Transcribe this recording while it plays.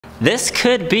this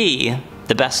could be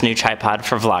the best new tripod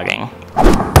for vlogging.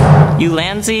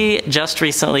 Ulanzi just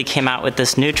recently came out with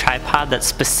this new tripod that's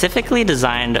specifically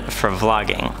designed for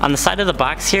vlogging. On the side of the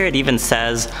box here, it even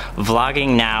says,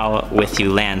 "Vlogging now with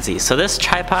Ulanzi." So this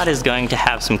tripod is going to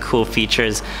have some cool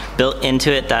features built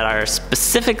into it that are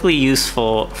specifically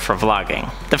useful for vlogging.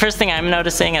 The first thing I'm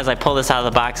noticing as I pull this out of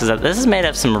the box is that this is made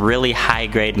of some really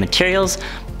high-grade materials,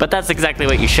 but that's exactly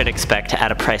what you should expect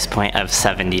at a price point of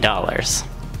 $70.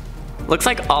 Looks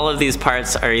like all of these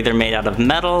parts are either made out of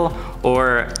metal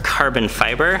or carbon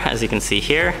fiber, as you can see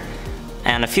here.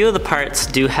 And a few of the parts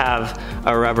do have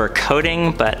a rubber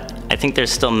coating, but I think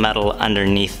there's still metal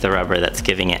underneath the rubber that's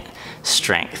giving it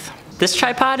strength. This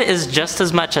tripod is just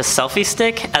as much a selfie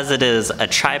stick as it is a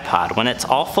tripod. When it's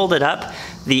all folded up,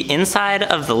 the inside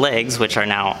of the legs, which are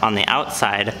now on the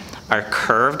outside, are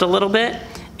curved a little bit,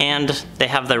 and they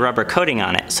have the rubber coating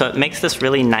on it. So it makes this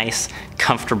really nice,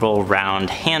 comfortable,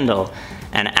 round handle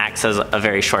and acts as a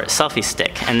very short selfie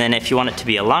stick. And then if you want it to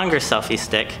be a longer selfie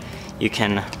stick, you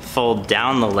can fold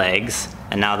down the legs,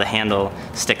 and now the handle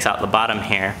sticks out the bottom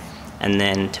here. And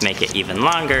then to make it even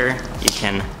longer, you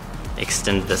can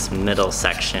extend this middle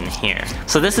section here.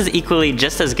 So this is equally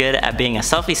just as good at being a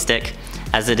selfie stick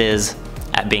as it is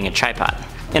at being a tripod.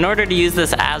 In order to use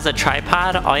this as a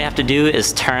tripod, all you have to do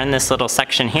is turn this little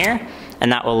section here,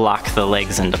 and that will lock the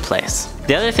legs into place.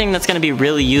 The other thing that's gonna be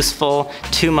really useful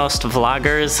to most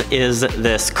vloggers is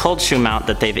this cold shoe mount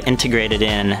that they've integrated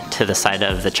in to the side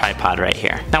of the tripod right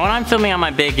here. Now when I'm filming on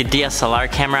my big DSLR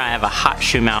camera, I have a hot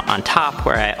shoe mount on top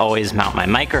where I always mount my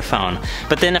microphone.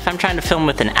 But then if I'm trying to film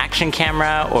with an action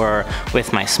camera or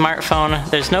with my smartphone,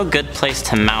 there's no good place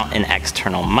to mount an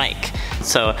external mic.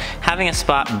 So having a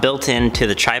spot built into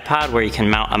the tripod where you can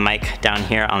mount a mic down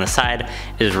here on the side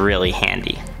is really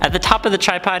handy. At the top of the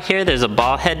tripod here, there's a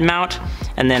ball head mount,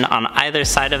 and then on either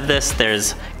side of this,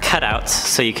 there's cutouts,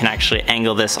 so you can actually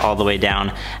angle this all the way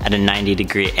down at a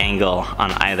 90-degree angle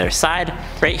on either side.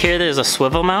 Right here, there's a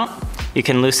swivel mount. You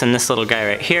can loosen this little guy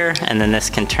right here, and then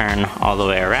this can turn all the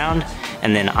way around.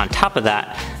 And then on top of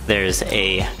that, there's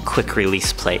a quick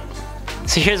release plate.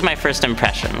 So here's my first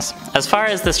impressions. As far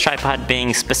as this tripod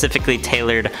being specifically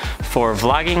tailored for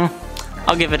vlogging,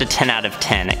 I'll give it a 10 out of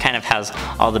 10. It kind of has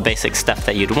all the basic stuff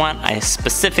that you'd want. I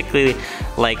specifically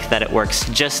like that it works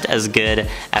just as good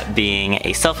at being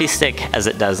a selfie stick as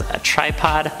it does a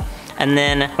tripod. And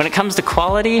then when it comes to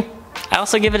quality, I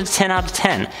also give it a 10 out of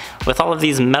 10. With all of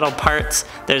these metal parts,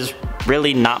 there's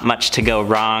really not much to go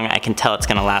wrong. I can tell it's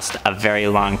gonna last a very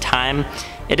long time.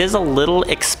 It is a little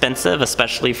expensive,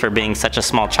 especially for being such a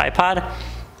small tripod,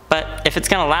 but if it's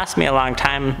gonna last me a long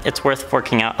time, it's worth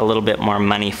forking out a little bit more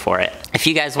money for it. If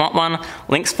you guys want one,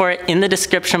 links for it in the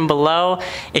description below.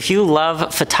 If you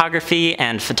love photography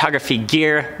and photography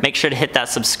gear, make sure to hit that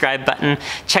subscribe button.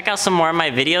 Check out some more of my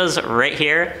videos right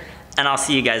here, and I'll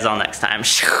see you guys all next time.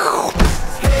 How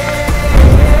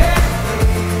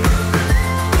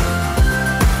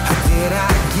did I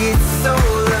get so